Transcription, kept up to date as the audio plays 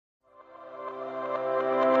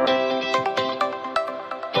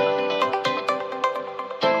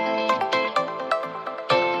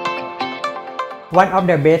One of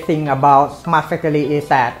the best things about Smart Factory is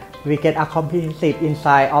that we get a comprehensive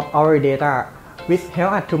insight of our data, which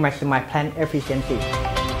help us to maximize plant efficiency.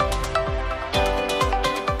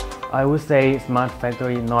 I would say Smart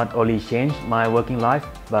Factory not only changed my working life,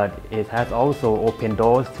 but it has also opened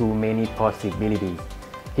doors to many possibilities.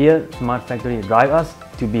 Here, Smart Factory drives us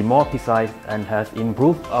to be more precise and has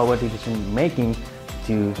improved our decision making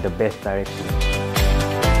to the best direction.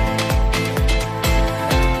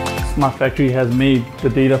 Smart Factory has made the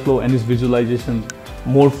data flow and its visualization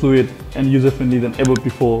more fluid and user-friendly than ever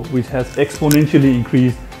before, which has exponentially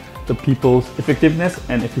increased the people's effectiveness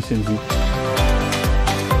and efficiency.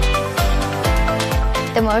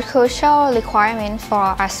 The most crucial requirement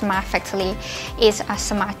for a smart factory is a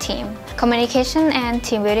smart team. Communication and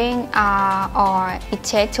team building are all it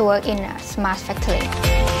takes to work in a smart factory.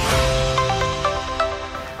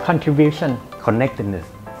 Contribution, Connectedness,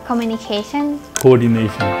 Communication,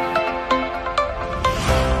 Coordination,